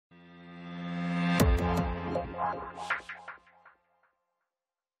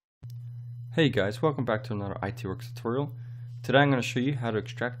Hey guys, welcome back to another ITWorks tutorial. Today I'm going to show you how to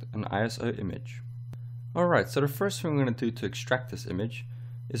extract an ISO image. Alright, so the first thing we're going to do to extract this image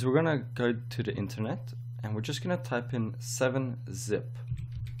is we're going to go to the internet and we're just going to type in 7-zip.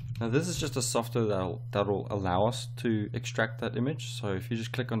 Now this is just a software that'll allow us to extract that image. So if you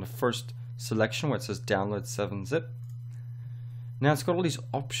just click on the first selection where it says download 7-zip, now it's got all these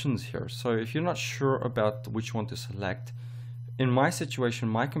options here. So if you're not sure about which one to select, in my situation,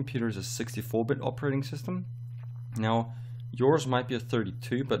 my computer is a 64-bit operating system. Now, yours might be a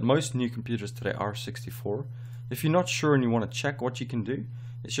 32, but most new computers today are 64. If you're not sure and you want to check, what you can do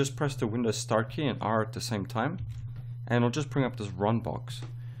is just press the Windows Start key and R at the same time, and it'll just bring up this run box.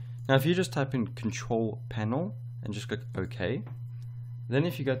 Now, if you just type in Control Panel and just click OK, then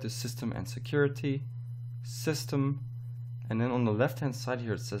if you go to System and Security, System, and then on the left-hand side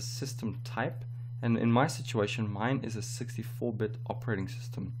here it says System Type. And in my situation, mine is a 64-bit operating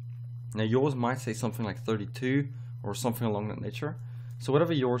system. Now yours might say something like 32 or something along that nature. So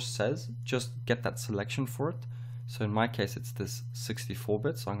whatever yours says, just get that selection for it. So in my case, it's this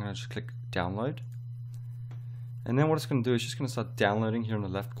 64-bit. So I'm going to just click download. And then what it's going to do is just going to start downloading here in the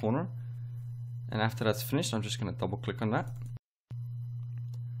left corner. And after that's finished, I'm just going to double click on that.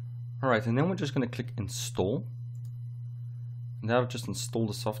 Alright, and then we're just going to click install. And that'll just install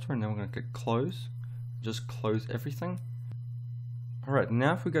the software, and then we're going to click close. Just close everything. Alright,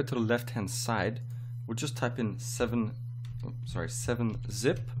 now if we go to the left hand side, we'll just type in 7-zip.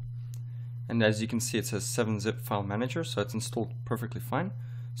 And as you can see, it says 7-zip file manager, so it's installed perfectly fine.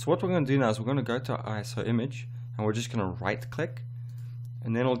 So what we're going to do now is we're going to go to our ISO image, and we're just going to right click.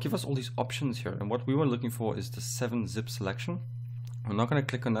 And then it'll give us all these options here. And what we were looking for is the 7-zip selection. We're not going to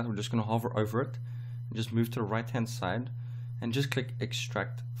click on that, we're just going to hover over it. And just move to the right hand side. And just click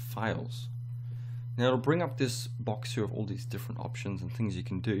extract files. Now it'll bring up this box here of all these different options and things you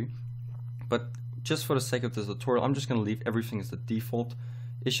can do, but just for the sake of this tutorial, I'm just going to leave everything as the default.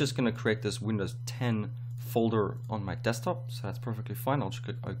 It's just going to create this Windows 10 folder on my desktop, so that's perfectly fine. I'll just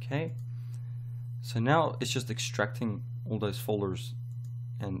click OK. So now it's just extracting all those folders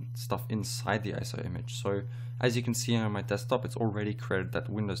and stuff inside the ISO image. So as you can see on my desktop, it's already created that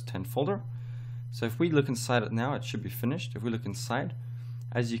Windows 10 folder. So if we look inside it now, it should be finished. If we look inside,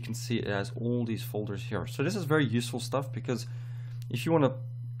 as you can see, it has all these folders here. So this is very useful stuff, because if you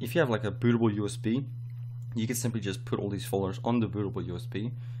have like a bootable USB, you can simply just put all these folders on the bootable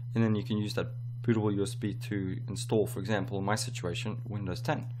USB, and then you can use that bootable USB to install, for example, in my situation, Windows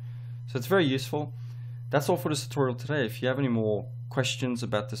 10. So it's very useful. That's all for this tutorial today. If you have any more questions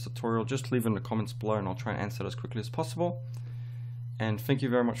about this tutorial, just leave it in the comments below and I'll try and answer it as quickly as possible. And thank you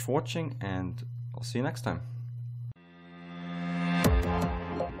very much for watching, and I'll see you next time.